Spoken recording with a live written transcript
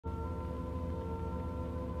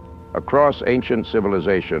Across ancient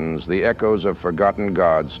civilizations, the echoes of forgotten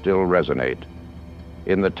gods still resonate.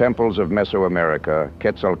 In the temples of Mesoamerica,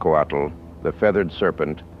 Quetzalcoatl, the Feathered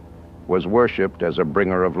Serpent, was worshipped as a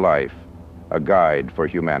bringer of life, a guide for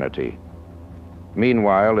humanity.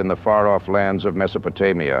 Meanwhile, in the far-off lands of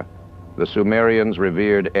Mesopotamia, the Sumerians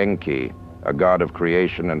revered Enki, a god of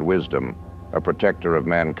creation and wisdom, a protector of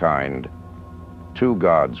mankind. Two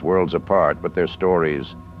gods, worlds apart, but their stories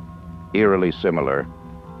eerily similar.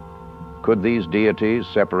 Could these deities,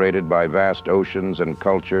 separated by vast oceans and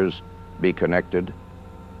cultures, be connected?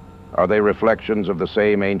 Are they reflections of the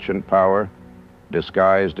same ancient power,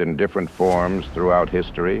 disguised in different forms throughout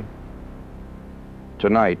history?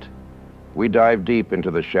 Tonight, we dive deep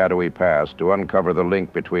into the shadowy past to uncover the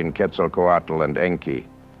link between Quetzalcoatl and Enki.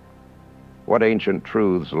 What ancient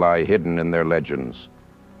truths lie hidden in their legends?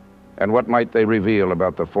 And what might they reveal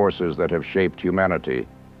about the forces that have shaped humanity?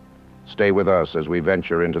 Stay with us as we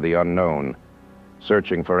venture into the unknown,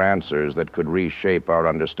 searching for answers that could reshape our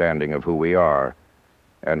understanding of who we are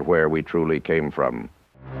and where we truly came from.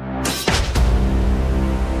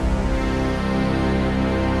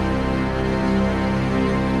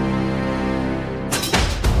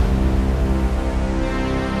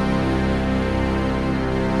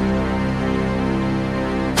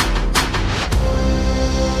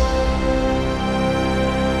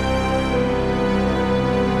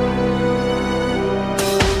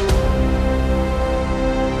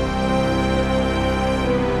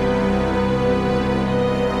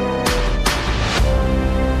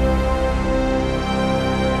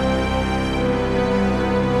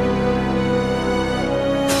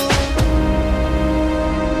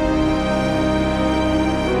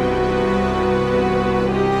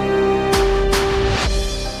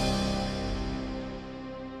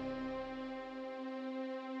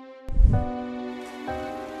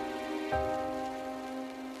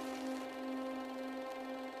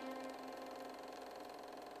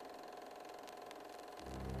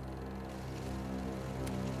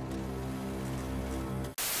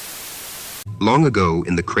 Long ago,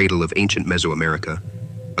 in the cradle of ancient Mesoamerica,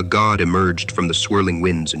 a god emerged from the swirling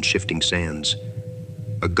winds and shifting sands.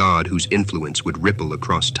 A god whose influence would ripple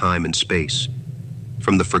across time and space,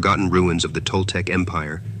 from the forgotten ruins of the Toltec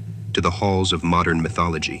Empire to the halls of modern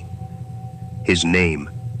mythology. His name,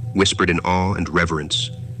 whispered in awe and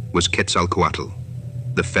reverence, was Quetzalcoatl,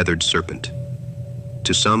 the Feathered Serpent.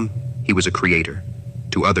 To some, he was a creator,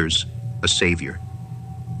 to others, a savior,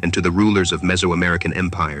 and to the rulers of Mesoamerican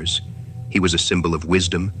empires, he was a symbol of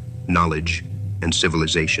wisdom, knowledge, and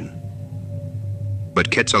civilization. But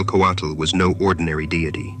Quetzalcoatl was no ordinary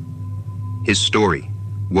deity. His story,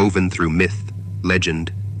 woven through myth,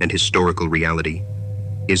 legend, and historical reality,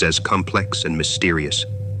 is as complex and mysterious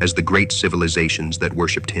as the great civilizations that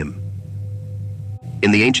worshipped him.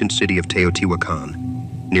 In the ancient city of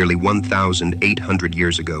Teotihuacan, nearly 1,800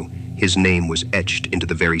 years ago, his name was etched into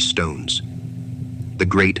the very stones. The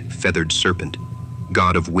great Feathered Serpent,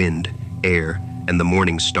 god of wind, air, and the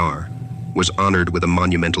morning star, was honored with a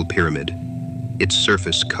monumental pyramid, its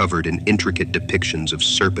surface covered in intricate depictions of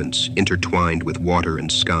serpents intertwined with water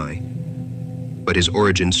and sky. But his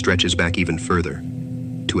origin stretches back even further,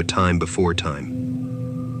 to a time before time.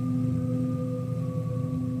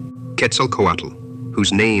 Quetzalcoatl,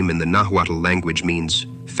 whose name in the Nahuatl language means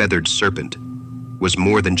feathered serpent, was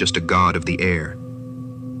more than just a god of the air.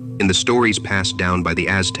 In the stories passed down by the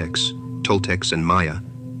Aztecs, Toltecs, and Maya,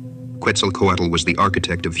 Quetzalcoatl was the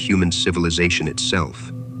architect of human civilization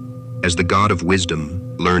itself. As the god of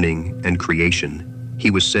wisdom, learning, and creation, he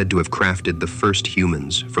was said to have crafted the first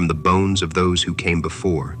humans from the bones of those who came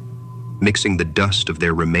before, mixing the dust of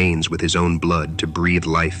their remains with his own blood to breathe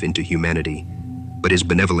life into humanity. But his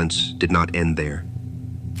benevolence did not end there.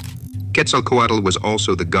 Quetzalcoatl was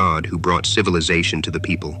also the god who brought civilization to the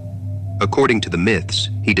people. According to the myths,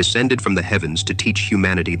 he descended from the heavens to teach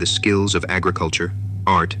humanity the skills of agriculture,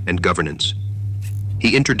 art, and governance.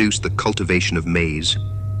 He introduced the cultivation of maize,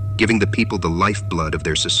 giving the people the lifeblood of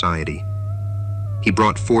their society. He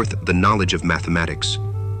brought forth the knowledge of mathematics,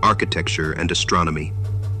 architecture, and astronomy,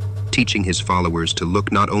 teaching his followers to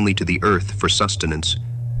look not only to the earth for sustenance,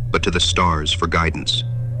 but to the stars for guidance.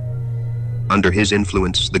 Under his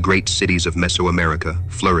influence, the great cities of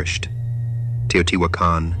Mesoamerica flourished.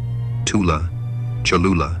 Teotihuacan, Tula,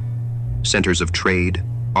 Cholula, centers of trade,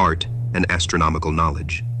 art, and astronomical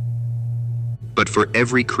knowledge. But for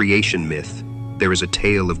every creation myth, there is a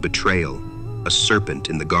tale of betrayal, a serpent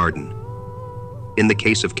in the garden. In the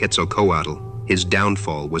case of Quetzalcoatl, his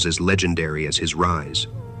downfall was as legendary as his rise.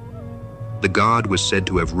 The god was said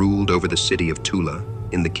to have ruled over the city of Tula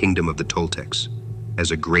in the kingdom of the Toltecs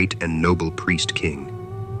as a great and noble priest king.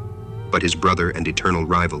 but his brother and eternal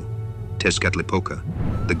rival,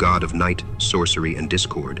 Tezcatlipoca, the god of night, sorcery, and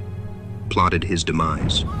discord, plotted his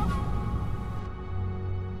demise.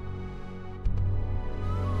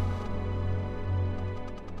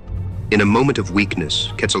 In a moment of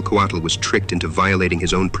weakness, Quetzalcoatl was tricked into violating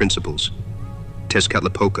his own principles.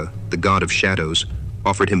 Tezcatlipoca, the god of shadows,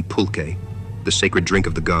 offered him pulque, the sacred drink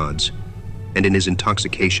of the gods, and in his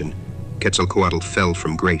intoxication, Quetzalcoatl fell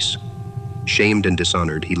from grace. Shamed and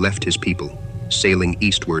dishonored, he left his people, sailing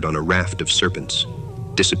eastward on a raft of serpents,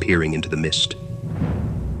 disappearing into the mist.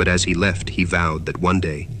 But as he left, he vowed that one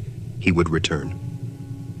day he would return.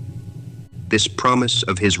 This promise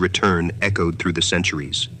of his return echoed through the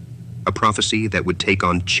centuries, a prophecy that would take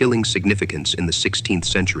on chilling significance in the 16th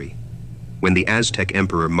century, when the Aztec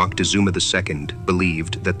Emperor Moctezuma II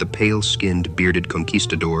believed that the pale-skinned, bearded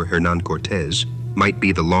conquistador Hernán Cortés might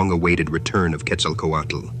be the long-awaited return of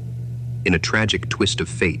Quetzalcoatl. In a tragic twist of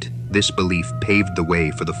fate, this belief paved the way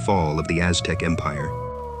for the fall of the Aztec Empire.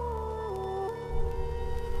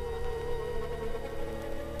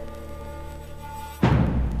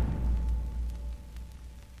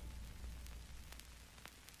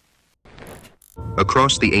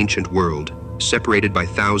 Across the ancient world, separated by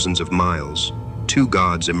thousands of miles, two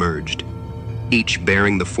gods emerged, each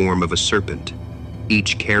bearing the form of a serpent,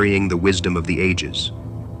 each carrying the wisdom of the ages.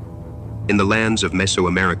 In the lands of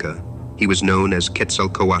Mesoamerica, he was known as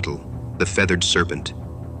Quetzalcoatl, the Feathered Serpent.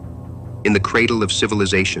 In the cradle of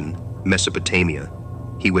civilization, Mesopotamia,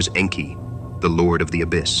 he was Enki, the Lord of the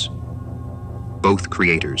Abyss. Both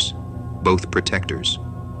creators, both protectors,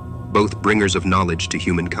 both bringers of knowledge to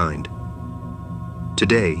humankind.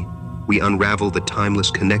 Today, we unravel the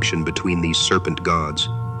timeless connection between these serpent gods,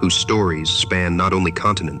 whose stories span not only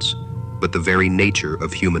continents, but the very nature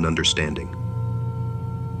of human understanding.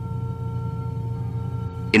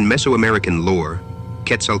 In Mesoamerican lore,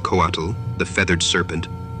 Quetzalcoatl, the Feathered Serpent,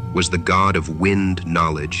 was the god of wind,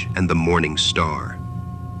 knowledge, and the morning star.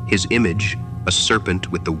 His image, a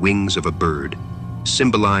serpent with the wings of a bird,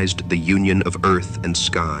 symbolized the union of earth and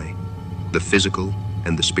sky, the physical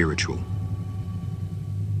and the spiritual.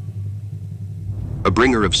 A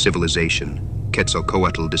bringer of civilization,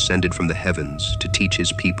 Quetzalcoatl descended from the heavens to teach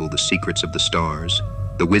his people the secrets of the stars,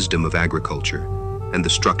 the wisdom of agriculture, and the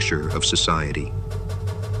structure of society.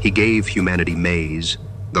 He gave humanity maize,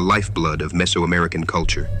 the lifeblood of Mesoamerican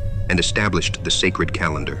culture, and established the sacred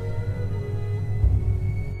calendar.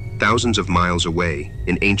 Thousands of miles away,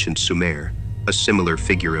 in ancient Sumer, a similar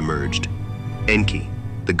figure emerged, Enki,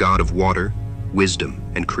 the god of water, wisdom,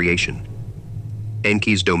 and creation.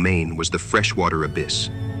 Enki's domain was the freshwater abyss,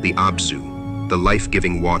 the Abzu, the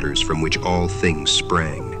life-giving waters from which all things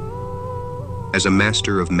sprang. As a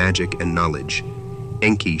master of magic and knowledge,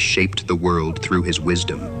 Enki shaped the world through his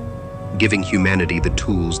wisdom, giving humanity the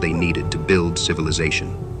tools they needed to build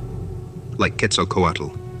civilization. Like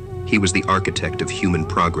Quetzalcoatl, he was the architect of human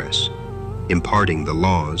progress, imparting the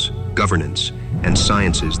laws, governance, and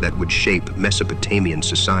sciences that would shape Mesopotamian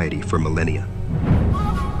society for millennia.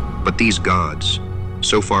 But these gods,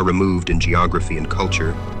 so far removed in geography and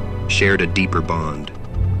culture, shared a deeper bond.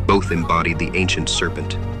 Both embodied the ancient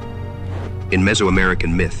serpent. In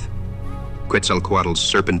Mesoamerican myth, Quetzalcoatl's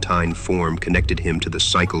serpentine form connected him to the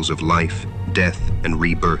cycles of life, death, and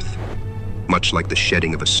rebirth, much like the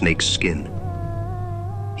shedding of a snake's skin.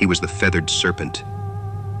 He was the feathered serpent,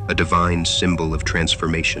 a divine symbol of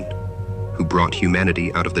transformation, who brought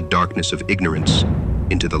humanity out of the darkness of ignorance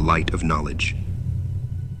into the light of knowledge.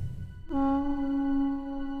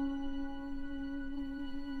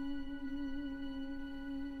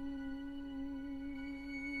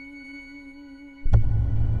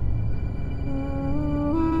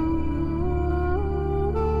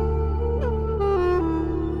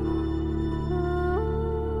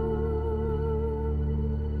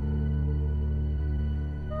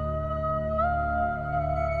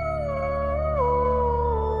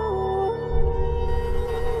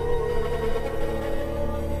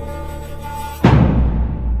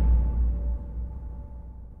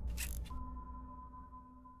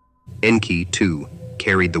 Enki, too,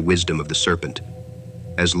 carried the wisdom of the serpent.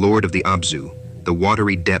 As lord of the Abzu, the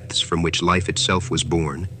watery depths from which life itself was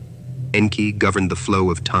born, Enki governed the flow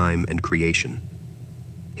of time and creation.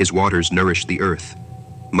 His waters nourished the earth,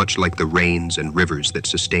 much like the rains and rivers that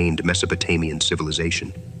sustained Mesopotamian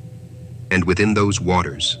civilization. And within those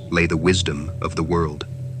waters lay the wisdom of the world,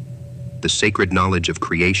 the sacred knowledge of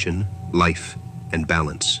creation, life, and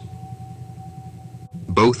balance.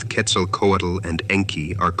 Both Quetzalcoatl and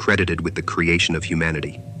Enki are credited with the creation of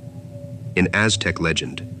humanity. In Aztec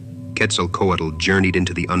legend, Quetzalcoatl journeyed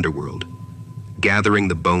into the underworld, gathering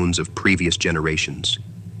the bones of previous generations,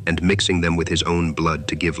 and mixing them with his own blood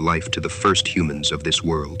to give life to the first humans of this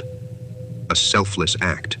world. A selfless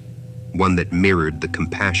act, one that mirrored the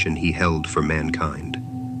compassion he held for mankind.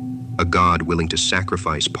 A God willing to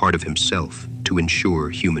sacrifice part of himself to ensure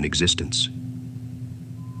human existence.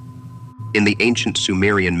 In the ancient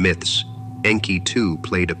Sumerian myths, Enki too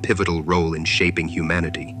played a pivotal role in shaping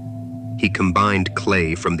humanity. He combined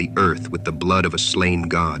clay from the earth with the blood of a slain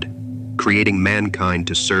god, creating mankind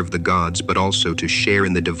to serve the gods but also to share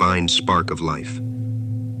in the divine spark of life.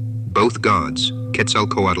 Both gods,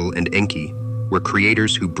 Quetzalcoatl and Enki, were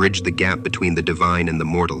creators who bridged the gap between the divine and the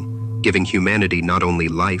mortal, giving humanity not only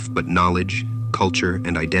life but knowledge, culture,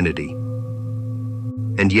 and identity.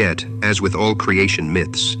 And yet, as with all creation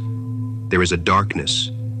myths, there is a darkness,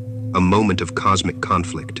 a moment of cosmic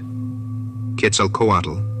conflict.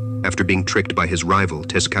 Quetzalcoatl, after being tricked by his rival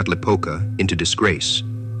Tezcatlipoca into disgrace,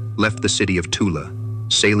 left the city of Tula,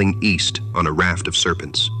 sailing east on a raft of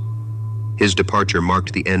serpents. His departure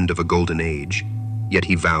marked the end of a golden age, yet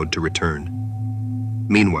he vowed to return.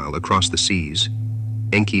 Meanwhile, across the seas,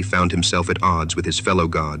 Enki found himself at odds with his fellow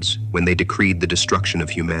gods when they decreed the destruction of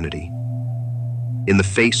humanity. In the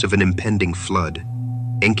face of an impending flood,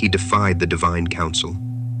 Enki defied the divine council,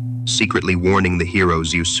 secretly warning the hero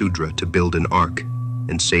Zeusudra to build an ark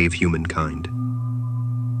and save humankind.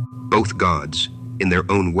 Both gods, in their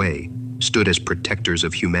own way, stood as protectors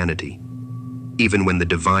of humanity, even when the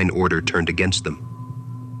divine order turned against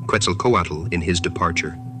them. Quetzalcoatl, in his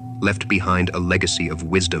departure, left behind a legacy of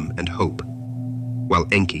wisdom and hope, while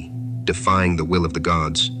Enki, defying the will of the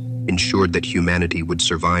gods, ensured that humanity would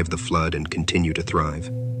survive the flood and continue to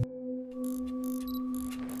thrive.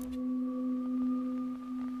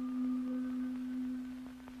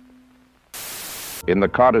 In the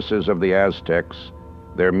codices of the Aztecs,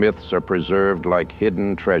 their myths are preserved like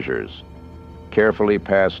hidden treasures, carefully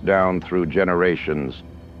passed down through generations,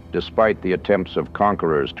 despite the attempts of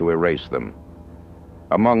conquerors to erase them.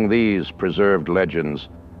 Among these preserved legends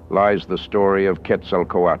lies the story of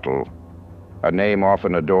Quetzalcoatl, a name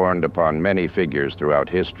often adorned upon many figures throughout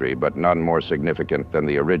history, but none more significant than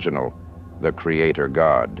the original, the creator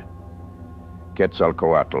god.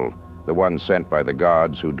 Quetzalcoatl, the one sent by the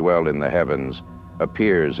gods who dwell in the heavens,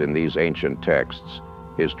 appears in these ancient texts,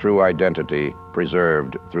 his true identity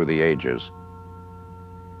preserved through the ages.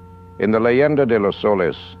 In the Leyenda de los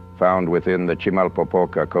Soles, found within the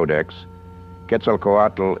Chimalpopoca Codex,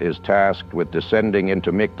 Quetzalcoatl is tasked with descending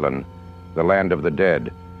into Mictlan, the land of the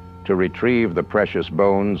dead, to retrieve the precious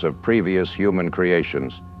bones of previous human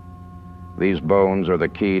creations. These bones are the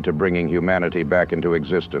key to bringing humanity back into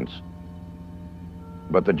existence.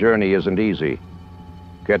 But the journey isn't easy.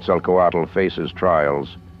 Quetzalcoatl faces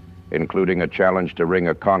trials, including a challenge to ring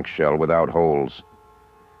a conch shell without holes.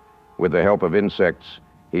 With the help of insects,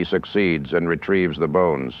 he succeeds and retrieves the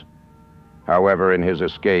bones. However, in his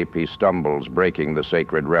escape, he stumbles, breaking the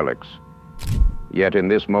sacred relics. Yet in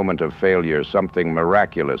this moment of failure, something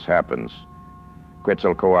miraculous happens.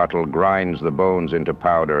 Quetzalcoatl grinds the bones into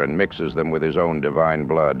powder and mixes them with his own divine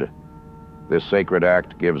blood. This sacred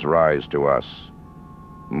act gives rise to us,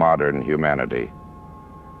 modern humanity.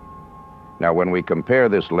 Now, when we compare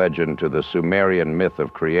this legend to the Sumerian myth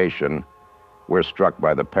of creation, we're struck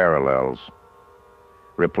by the parallels.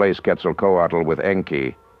 Replace Quetzalcoatl with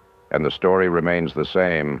Enki, and the story remains the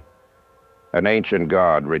same. An ancient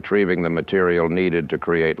god retrieving the material needed to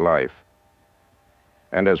create life.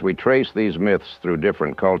 And as we trace these myths through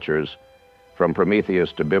different cultures, from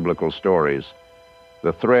Prometheus to biblical stories,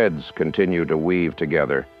 the threads continue to weave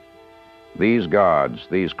together. These gods,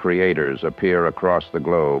 these creators, appear across the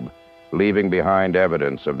globe, leaving behind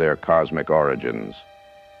evidence of their cosmic origins.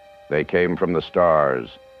 They came from the stars,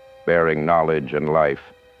 bearing knowledge and life,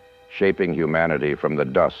 shaping humanity from the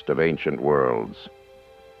dust of ancient worlds.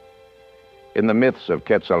 In the myths of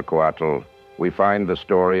Quetzalcoatl, we find the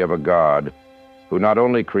story of a god who not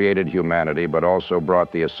only created humanity, but also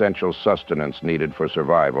brought the essential sustenance needed for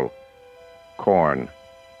survival: corn.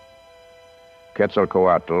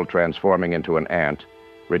 Quetzalcoatl, transforming into an ant,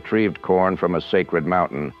 retrieved corn from a sacred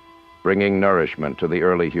mountain, bringing nourishment to the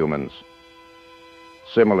early humans.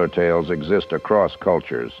 Similar tales exist across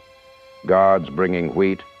cultures, gods bringing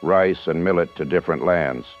wheat, rice, and millet to different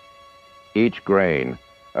lands. Each grain,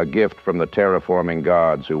 a gift from the terraforming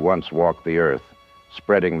gods who once walked the earth,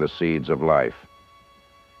 spreading the seeds of life.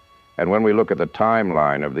 And when we look at the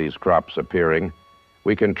timeline of these crops appearing,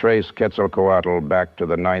 we can trace Quetzalcoatl back to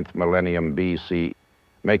the 9th millennium BC,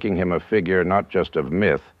 making him a figure not just of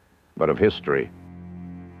myth, but of history.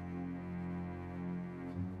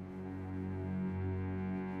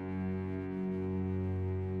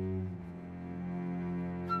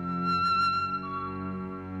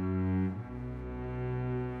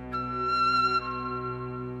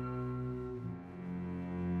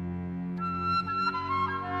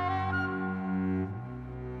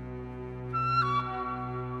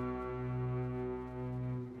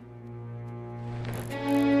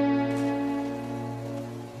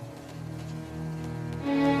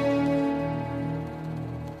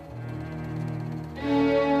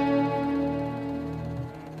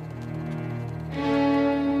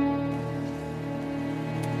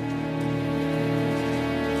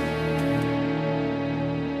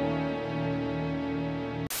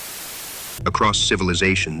 Across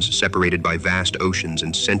civilizations separated by vast oceans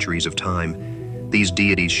and centuries of time, these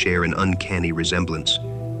deities share an uncanny resemblance.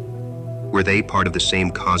 Were they part of the same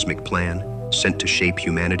cosmic plan, sent to shape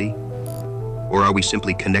humanity? Or are we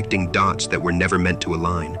simply connecting dots that were never meant to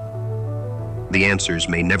align? The answers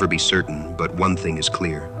may never be certain, but one thing is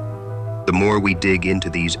clear. The more we dig into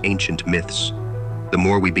these ancient myths, the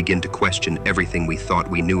more we begin to question everything we thought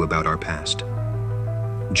we knew about our past.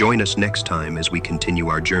 Join us next time as we continue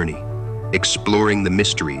our journey, exploring the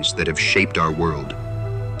mysteries that have shaped our world,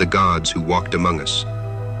 the gods who walked among us,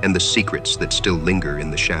 and the secrets that still linger in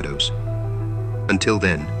the shadows. Until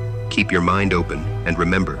then, keep your mind open and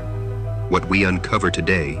remember, what we uncover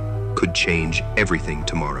today could change everything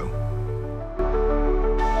tomorrow.